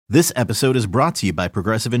This episode is brought to you by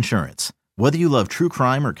Progressive Insurance. Whether you love true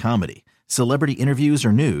crime or comedy, celebrity interviews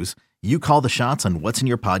or news, you call the shots on what's in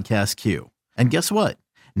your podcast queue. And guess what?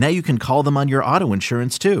 Now you can call them on your auto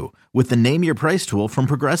insurance too with the Name Your Price tool from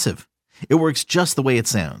Progressive. It works just the way it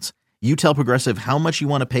sounds. You tell Progressive how much you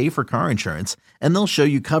want to pay for car insurance, and they'll show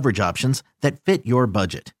you coverage options that fit your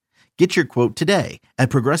budget. Get your quote today at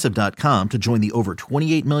Progressive.com to join the over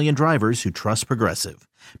 28 million drivers who trust Progressive.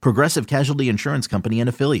 Progressive Casualty Insurance Company and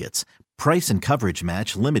Affiliates. Price and coverage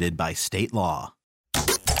match limited by state law.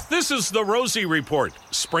 This is the Rosie Report,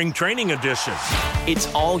 Spring Training Edition.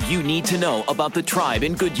 It's all you need to know about the Tribe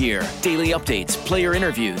in Goodyear. Daily updates, player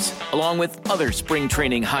interviews, along with other spring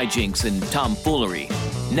training hijinks and tomfoolery.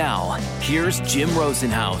 Now, here's Jim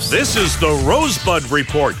Rosenhaus. This is the Rosebud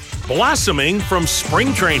Report, blossoming from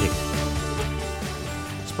spring training.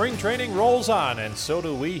 Spring training rolls on, and so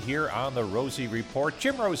do we here on the Rosie Report.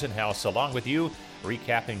 Jim Rosenhaus along with you,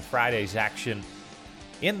 recapping Friday's action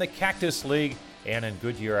in the Cactus League and in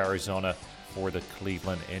Goodyear, Arizona for the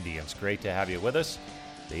Cleveland Indians. Great to have you with us.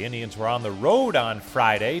 The Indians were on the road on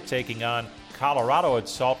Friday, taking on Colorado at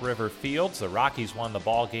Salt River Fields. The Rockies won the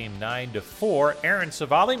ball game 9-4. Aaron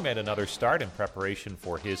Civale made another start in preparation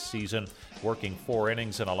for his season, working 4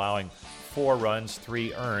 innings and allowing 4 runs,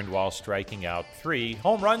 3 earned, while striking out 3.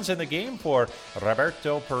 Home runs in the game for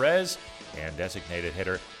Roberto Perez and designated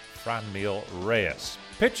hitter Franmil Reyes.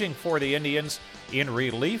 Pitching for the Indians in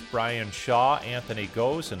relief, Brian Shaw, Anthony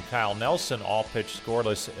Goes, and Kyle Nelson all pitched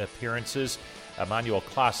scoreless appearances. Emmanuel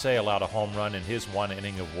Clase allowed a home run in his 1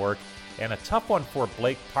 inning of work. And a tough one for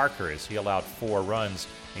Blake Parker as he allowed 4 runs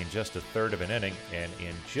in just a third of an inning. And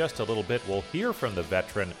in just a little bit, we'll hear from the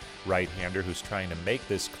veteran right-hander who's trying to make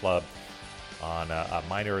this club on a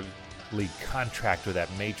minor league contract with that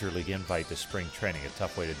major league invite to spring training. A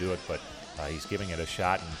tough way to do it, but he's giving it a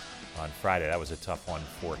shot. And on Friday, that was a tough one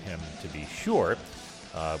for him to be sure.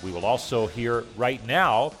 We will also hear right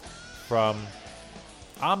now from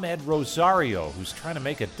Amed Rosario, who's trying to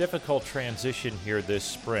make a difficult transition here this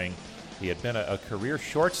spring. He had been a career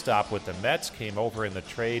shortstop with the Mets, came over in the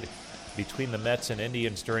trade between the Mets and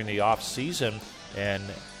Indians during the offseason, and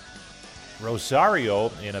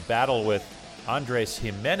Rosario, in a battle with Andres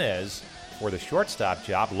Jimenez for the shortstop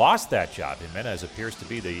job, lost that job. Jimenez appears to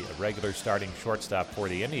be the regular starting shortstop for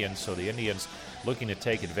the Indians, so the Indians looking to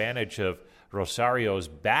take advantage of Rosario's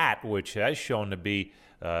bat, which has shown to be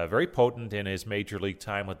very potent in his major league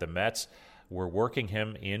time with the Mets. We're working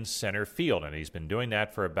him in center field, and he's been doing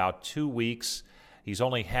that for about 2 weeks. He's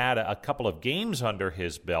only had a couple of games under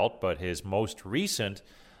his belt, but his most recent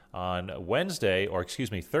on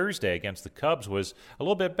Thursday against the Cubs was a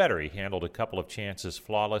little bit better. He handled a couple of chances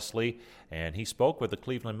flawlessly, and he spoke with the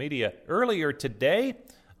Cleveland media earlier today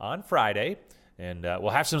on Friday, and we'll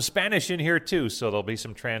have some Spanish in here too, so there'll be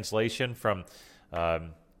some translation from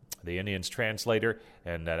the Indians translator,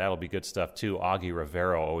 and that'll be good stuff too. Augie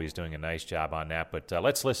Rivero always doing a nice job on that, but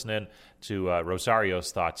let's listen in to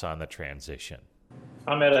Rosario's thoughts on the transition.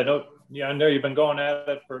 Ahmed, I know you've been going at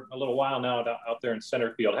it for a little while now out there in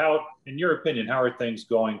center field. How, in your opinion, how are things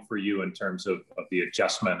going for you in terms of the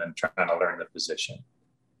adjustment and trying to learn the position?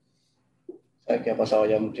 Sabes que ha pasado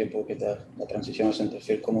ya un tiempo que la transición a center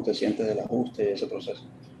field, ¿cómo te sientes del ajuste y ese proceso?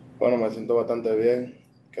 Bueno, me siento bastante bien.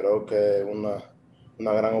 Creo que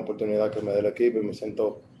una gran oportunidad que me da el equipo y me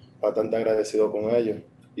siento bastante agradecido con ellos.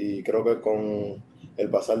 Y creo que con el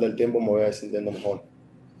pasar del tiempo me voy a ir sintiendo mejor.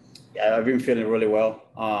 Yeah, I've been feeling really well.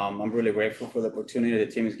 I'm really grateful for the opportunity the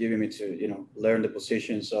team is giving me to, learn the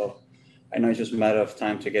position. So I know it's just a matter of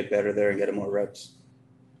time to get better there and get more reps.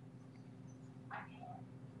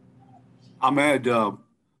 Ahmed,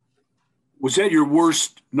 was that your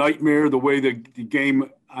worst nightmare, the way the game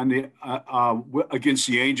on the against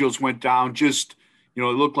the Angels went down? Just, it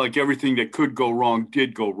looked like everything that could go wrong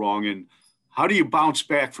did go wrong. And how do you bounce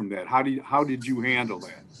back from that? How did you handle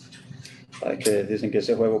that? Sabes que dicen que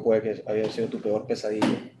ese juego puede que haya sido tu peor pesadilla,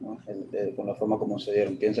 ¿no? Con la forma como se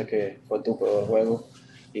dieron. ¿Piensas que fue tu peor juego?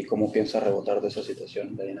 ¿Y cómo piensas rebotar de esa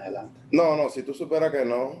situación de ahí en adelante? No, si tú supieras que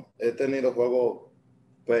no. He tenido juegos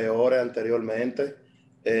peores anteriormente.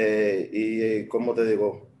 Y como te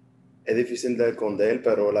digo, es difícil de esconder,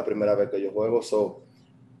 pero es la primera vez que yo juego.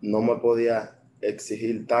 No me podía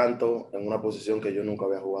exigir tanto en una posición que yo nunca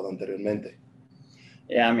había jugado anteriormente.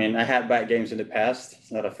 Yeah, I mean, I had bad games in the past.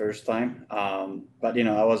 It's not the first time. But, it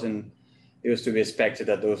was to be expected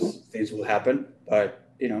that those things will happen.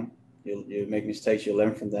 But, you make mistakes, you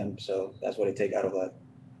learn from them. So that's what I take out of that.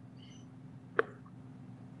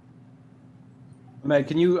 Ahmed,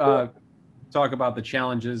 can you talk about the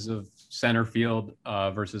challenges of center field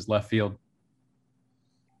versus left field?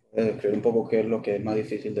 Describir un poco qué es lo que es más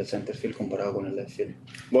difícil del center field comparado con el left field.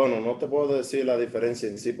 Bueno, no te puedo decir la diferencia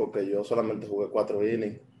en sí porque yo solamente jugué 4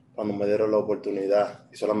 innings cuando me dieron la oportunidad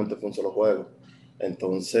y solamente fue un solo juego.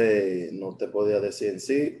 Entonces, no te podía decir en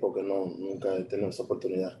sí porque nunca he tenido esa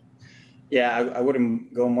oportunidad. Yeah, I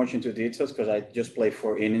wouldn't go much into details because I just played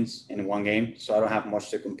 4 innings in one game, so I don't have much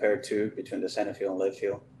to compare to between the center field and left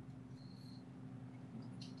field.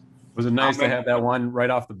 Was it nice to have that one right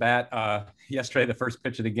off the bat? Yesterday, the first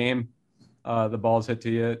pitch of the game, the balls hit to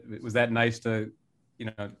you. Was that nice to,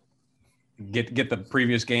 get the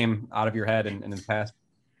previous game out of your head and in the past?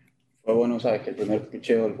 Fue bueno, sabes, que el primer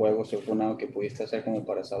picheo del juego se fue algo que pudiste hacer como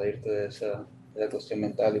para salirte de esa cuestión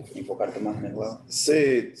mental y enfocarte más en el juego.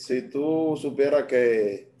 Sí, si tú supieras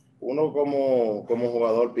que uno como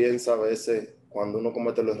jugador piensa a veces cuando uno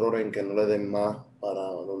comete el error en que no le den más para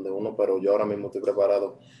donde uno, pero yo ahora mismo estoy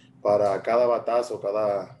preparado para cada batazo,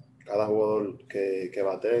 cada jugador que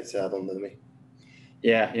bate sea donde de mí.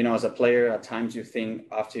 Yeah, as a player, at times you think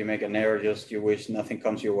after you make an error, you wish nothing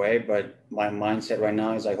comes your way. But my mindset right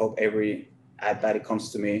now is I hope every at-bat it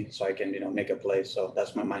comes to me so I can, make a play. So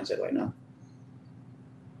that's my mindset right now.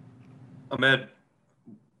 Ahmed,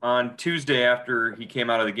 on Tuesday after he came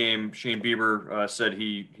out of the game, Shane Bieber said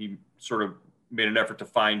he sort of made an effort to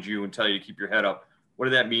find you and tell you to keep your head up. What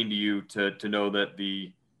did that mean to you to know that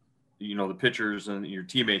the pitchers and your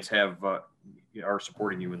teammates are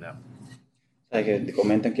supporting you in that? Que te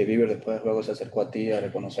comentan que Bieber después del juego se acercó a ti a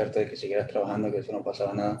reconocerte, que siguieras trabajando, que eso no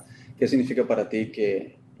pasaba nada. ¿Qué significa para ti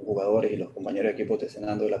que los jugadores y los compañeros de equipo te estén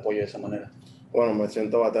dando el apoyo de esa manera? Bueno, me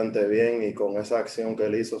siento bastante bien y con esa acción que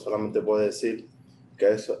él hizo solamente puedo decir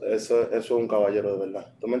que eso es un caballero de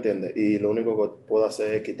verdad. ¿Tú me entiendes? Y lo único que puedo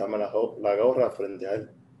hacer es quitarme la gorra frente a él.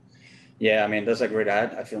 Yeah, I mean, that's a great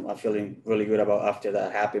ad. I'm feeling really good about after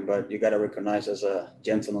that happened, but you got to recognize as a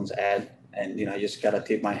gentleman's ad, and, I just got to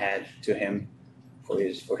tip my hat to him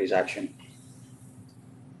for his action.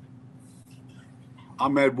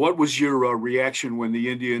 Ahmed, what was your reaction when the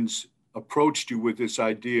Indians approached you with this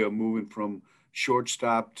idea of moving from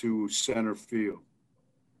shortstop to center field?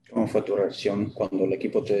 ¿Cómo fue tu reacción cuando el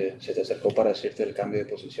equipo se te acercó para decirte el cambio de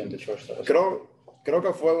posición de shortstop? Creo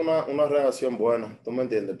que fue una reacción buena, ¿tú me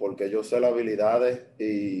entiendes? Porque yo sé las habilidades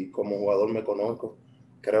y como jugador me conozco.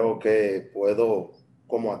 Creo que puedo,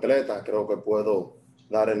 como atleta,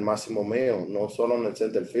 dar el máximo mío, no solo en el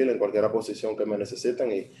center field, en cualquier posición que me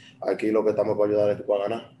necesiten, y aquí lo que estamos para ayudar al equipo a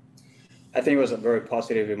ganar. I think it was very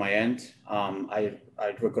positive in my end. I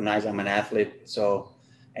recognize I'm an athlete, so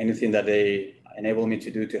anything that they enable me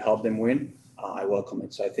to do to help them win, I welcome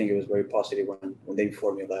it. So I think it was very positive when they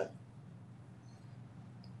informed me of that.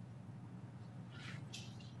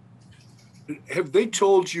 Have they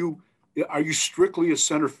told you, are you strictly a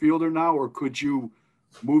center fielder now, or could you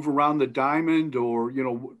move around the diamond, or,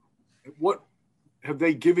 what have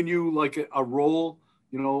they given you, like a role,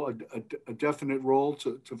 a definite role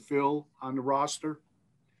to fill on the roster?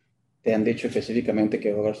 ¿Te han dicho específicamente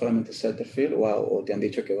que jugar solamente center field o te han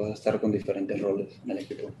dicho que vas a estar con diferentes roles en el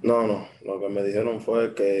equipo? No, lo que me dijeron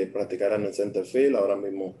fue que practicara en el center field. Ahora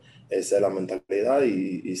mismo esa es la mentalidad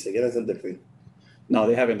y seguir en el center field. No,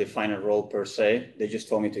 they haven't defined a role per se. They just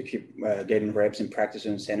told me to keep getting reps and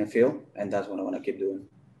practicing in center field, and that's what I want to keep doing.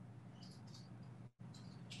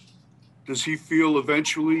 Does he feel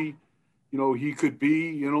eventually, he could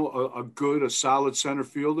be, a solid center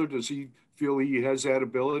fielder? Does he feel he has that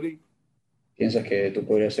ability? ¿Piensas que tú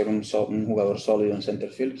podrías ser un jugador sólido en center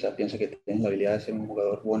field? O sea, ¿piensas que tienes la habilidad de ser un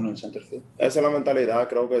jugador bueno en center field? Esa es la mentalidad,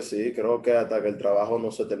 creo que sí. Creo que hasta que el trabajo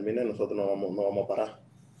no se termine, nosotros no vamos a parar.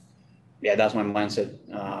 Yeah, that's my mindset.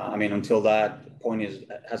 I mean, until that point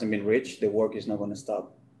hasn't been reached, the work is not going to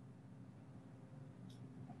stop.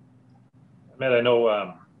 Man, I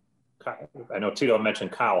know Tito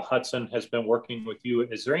mentioned Kyle Hudson has been working with you.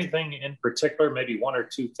 Is there anything in particular, maybe one or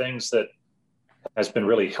two things that has been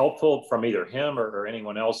really helpful from either him or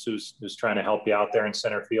anyone else who's trying to help you out there in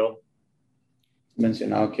center field?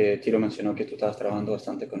 Tito mencionó que tú estabas trabajando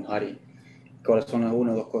bastante con Harry. ¿Cuáles son las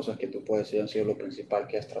una o dos cosas que tú puedes decir han sido lo principal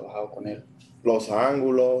que has trabajado con él? Los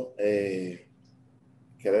ángulos,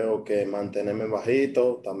 creo que mantenerme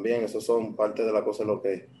bajito también, esos son parte de las cosas lo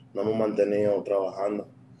que nos hemos mantenido trabajando.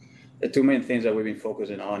 The two main things that we've been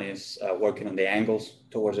focusing on is working on the angles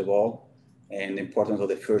towards the ball and the importance of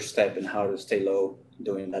the first step and how to stay low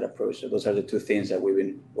during that approach. So those are the two things that we've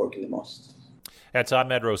been working the most. That's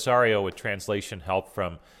Ahmed Rosario with translation help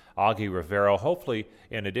from Augie Rivero. Hopefully,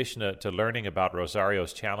 in addition to learning about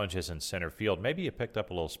Rosario's challenges in center field, maybe you picked up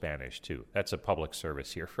a little Spanish, too. That's a public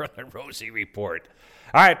service here from the Rosie Report.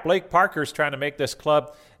 All right, Blake Parker's trying to make this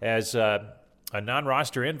club as a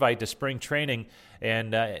non-roster invite to spring training,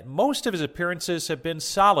 and most of his appearances have been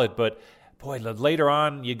solid, but boy, the later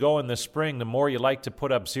on you go in the spring, the more you like to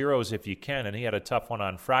put up zeros if you can, and he had a tough one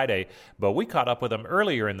on Friday. But we caught up with him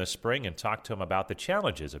earlier in the spring and talked to him about the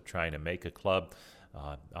challenges of trying to make a club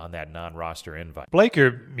on that non-roster invite. Blake,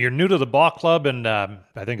 you're new to the ball club, and I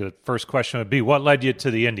think the first question would be, what led you to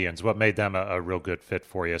the Indians? What made them a real good fit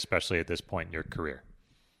for you, especially at this point in your career?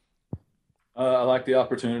 I like the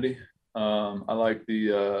opportunity. I like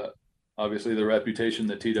the obviously the reputation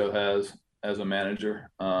that Tito has as a manager.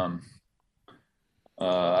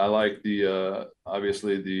 I like the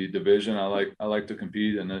obviously the division. I like to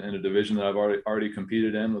compete in a division that I've already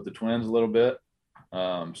competed in with the Twins a little bit.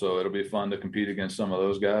 So it'll be fun to compete against some of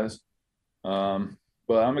those guys. But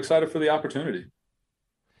I'm excited for the opportunity.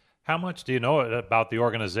 How much do you know about the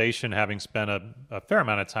organization, having spent a fair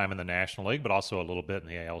amount of time in the National League, but also a little bit in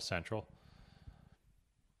the AL Central?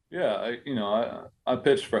 Yeah, I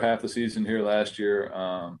pitched for half the season here last year.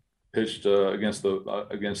 Pitched against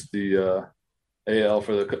the AL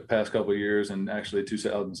for the past couple of years, and actually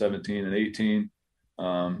 2017 and 18.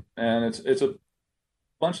 And it's a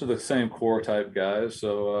bunch of the same core type guys,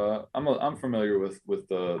 so I'm familiar with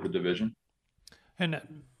the division. And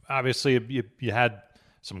obviously, you had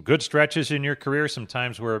some good stretches in your career, some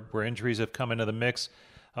times where injuries have come into the mix.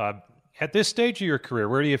 At this stage of your career,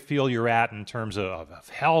 where do you feel you're at in terms of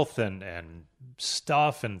health and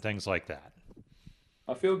stuff and things like that?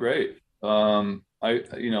 I feel great.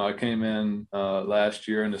 I came in last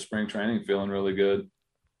year into spring training feeling really good,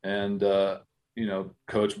 and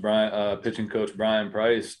Coach Brian, pitching coach Brian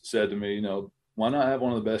Price said to me, why not have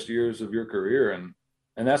one of the best years of your career? And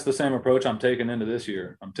that's the same approach I'm taking into this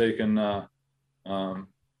year. I'm taking. I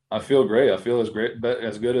feel great. I feel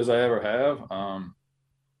as good as I ever have.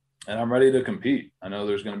 And I'm ready to compete. I know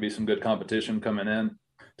there's going to be some good competition coming in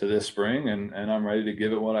to this spring, and I'm ready to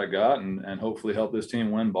give it what I got and hopefully help this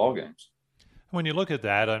team win ball games. When you look at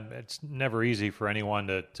that, it's never easy for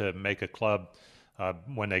anyone to make a club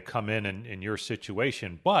when they come in your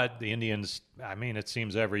situation. But the Indians, it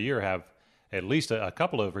seems every year have at least a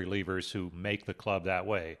couple of relievers who make the club that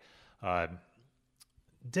way.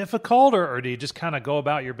 Difficult, or do you just kind of go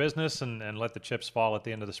about your business and let the chips fall at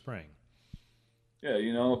the end of the spring? Yeah,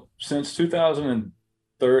 since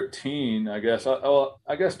 2013, I guess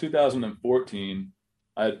 2014,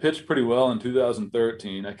 I had pitched pretty well in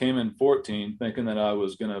 2013. I came in 14 thinking that I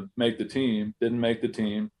was going to make the team, didn't make the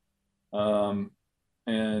team. And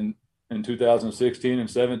in 2016 and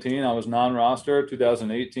 17, I was non-roster.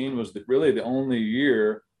 2018 was really the only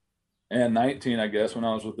year, and 19, I guess, when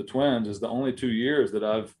I was with the Twins, is the only 2 years that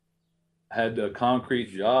I've had a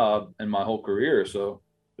concrete job in my whole career. So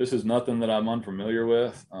this is nothing that I'm unfamiliar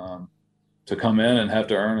with, to come in and have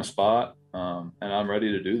to earn a spot. And I'm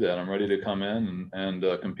ready to do that. I'm ready to come in and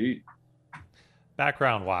compete.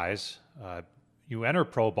 Background-wise, you enter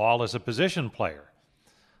pro ball as a position player.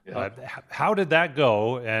 Yeah. How did that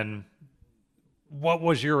go, and what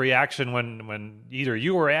was your reaction when either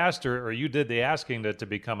you were asked or you did the asking to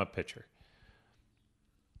become a pitcher?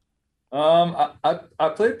 I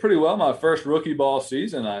played pretty well my first rookie ball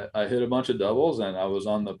season. I hit a bunch of doubles, and I was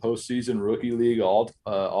on the postseason rookie league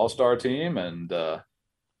all-star team, and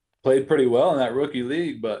played pretty well in that rookie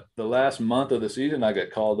league. But the last month of the season, I got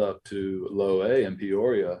called up to Low A in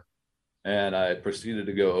Peoria, and I proceeded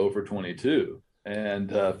to go 0 for 22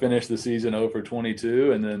 and finished the season 0 for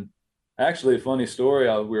 22. And then, actually, a funny story,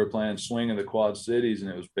 we were playing Swing in the Quad Cities,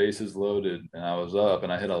 and it was bases loaded, and I was up,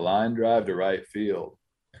 and I hit a line drive to right field.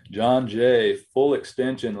 John Jay, full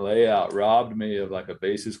extension layout, robbed me of like a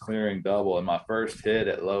bases clearing double in my first hit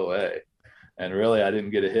at Low A. And really, I didn't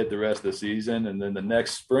get a hit the rest of the season. And then the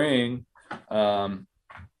next spring, I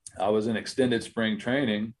was in extended spring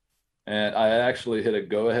training, and I actually hit a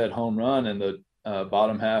go-ahead home run in the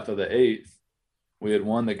bottom half of the 8th. We had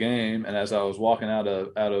won the game, and as I was walking out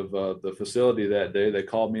of the facility that day, they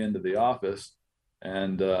called me into the office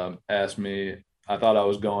and asked me. I thought I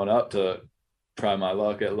was going up to try my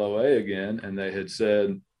luck at Low A again, and they had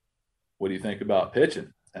said, "What do you think about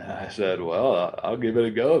pitching?" And I said, "Well, I'll give it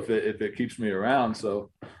a go if it keeps me around."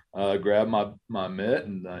 So I grabbed my mitt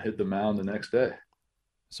and hit the mound the next day.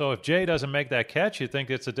 So if Jay doesn't make that catch, you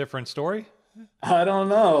think it's a different story? I don't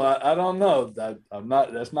know. I don't know. I'm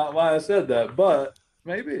not. That's not why I said that, but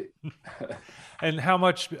maybe. And how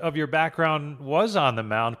much of your background was on the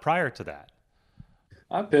mound prior to that?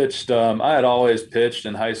 I pitched. I had always pitched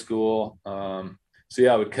in high school.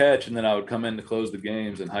 I would catch, and then I would come in to close the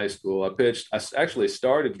games in high school. I pitched. I actually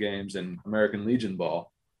started games in American Legion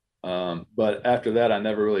ball, but after that, I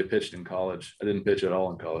never really pitched in college. I didn't pitch at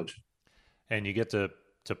all in college. And you get to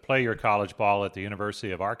to play your college ball at the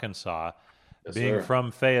University of Arkansas, Yes, being sir.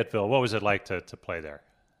 from Fayetteville. What was it like to play there?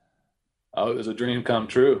 Oh, it was a dream come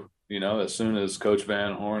true. As soon as Coach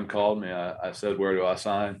Van Horn called me, I said, "Where do I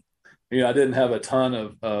sign?" I didn't have a ton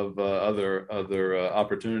of other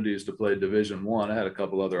opportunities to play Division I. I had a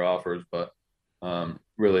couple other offers, but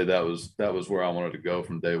really that was where I wanted to go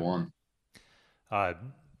from day one.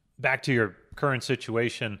 Back to your current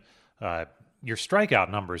situation, your strikeout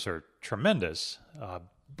numbers are tremendous,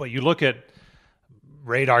 but you look at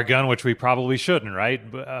radar gun, which we probably shouldn't, right?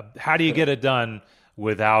 How do you get it done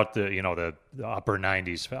without the upper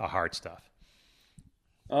 90s hard stuff?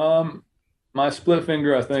 My split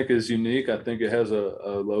finger, I think, is unique. I think it has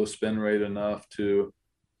a low spin rate enough to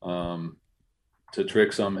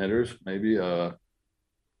trick some hitters. Maybe the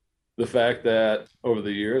fact that over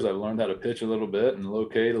the years I've learned how to pitch a little bit and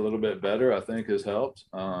locate a little bit better, I think, has helped.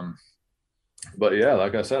 But yeah,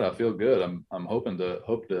 like I said, I feel good. I'm hoping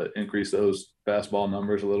to increase those fastball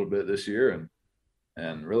numbers a little bit this year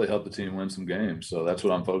and really help the team win some games. So that's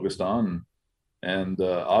what I'm focused on. And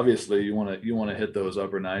obviously, you want to hit those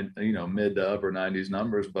mid to upper 90s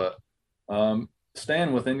numbers, but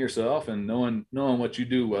staying within yourself and knowing what you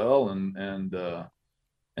do well, and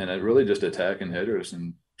it really just attacking hitters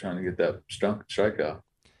and trying to get that strikeout.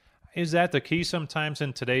 Is that the key sometimes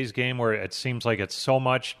in today's game, where it seems like it's so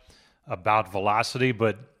much about velocity,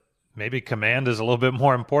 but maybe command is a little bit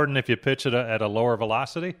more important if you pitch at a lower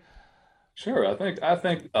velocity? Sure. I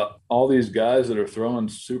think all these guys that are throwing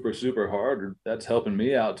super, super hard, that's helping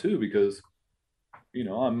me out too, because,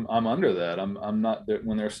 I'm under that. I'm not there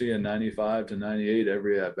when they're seeing 95 to 98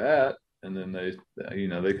 every at bat. And then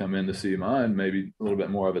they come in to see mine, maybe a little bit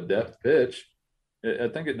more of a depth pitch. I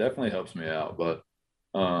think it definitely helps me out, but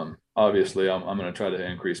obviously I'm going to try to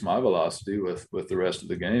increase my velocity with the rest of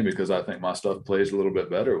the game, because I think my stuff plays a little bit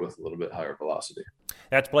better with a little bit higher velocity.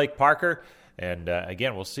 That's Blake Parker. And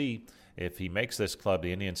again, we'll see if he makes this club.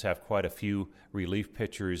 The Indians have quite a few relief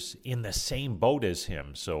pitchers in the same boat as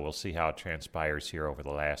him, so we'll see how it transpires here over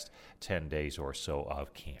the last 10 days or so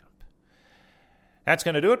of camp. That's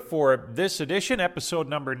going to do it for this edition, episode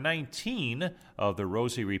number 19 of the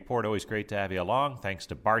Rosie Report. Always great to have you along. Thanks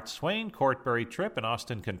to Bart Swain, Courtbury Tripp, and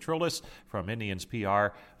Austin Controlis from Indians PR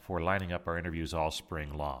for lining up our interviews all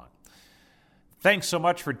spring long. Thanks so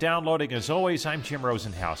much for downloading. As always, I'm Jim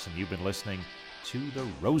Rosenhaus, and you've been listening to the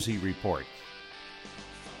Rosie Report.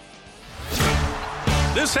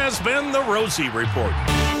 This has been the Rosie Report.